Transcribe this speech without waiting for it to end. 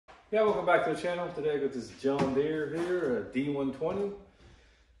Yeah, welcome back to the channel. Today I got this John Deere here, a D120.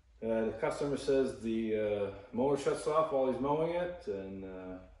 The customer says the mower shuts off while he's mowing it, and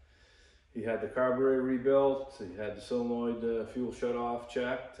he had the carburetor rebuilt, he had the solenoid fuel shut off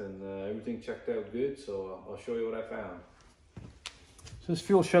checked, and everything checked out good, so I'll show you what I found. So this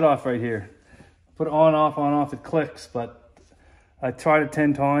fuel shut off right here. Put it on, off, it clicks, but I tried it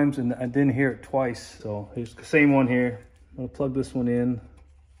 10 times and I didn't hear it twice. So here's the same one here. I'm gonna plug this one in.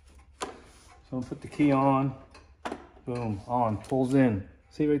 So I'm gonna put the key on, boom, on, pulls in.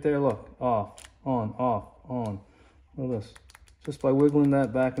 See right there, look, off, on, off, on. Look at this, just by wiggling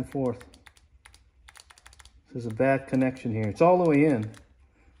that back and forth. There's a bad connection here. It's all the way in,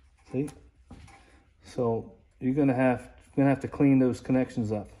 see? So you're gonna have to clean those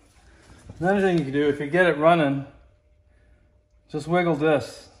connections up. Another thing you can do, if you get it running, just wiggle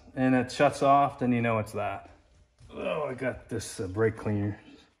this and it shuts off, then you know it's that. Oh, I got this brake cleaner.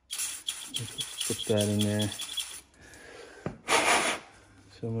 Put that in there.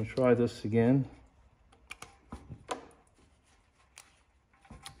 So I'm gonna try this again.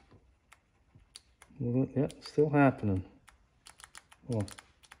 Yeah, still happening. Oh.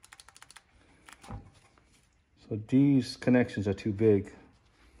 So these connections are too big.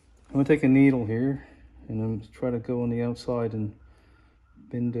 I'm gonna take a needle here and I'm try to go on the outside and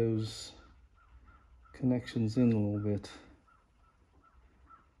bend those connections in a little bit.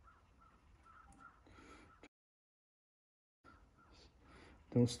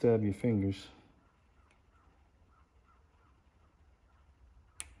 Don't stab your fingers.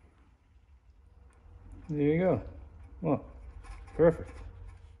 There you go. Well, perfect.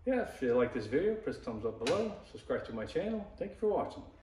 Yeah, if you like this video, press thumbs up below, subscribe to my channel. Thank you for watching.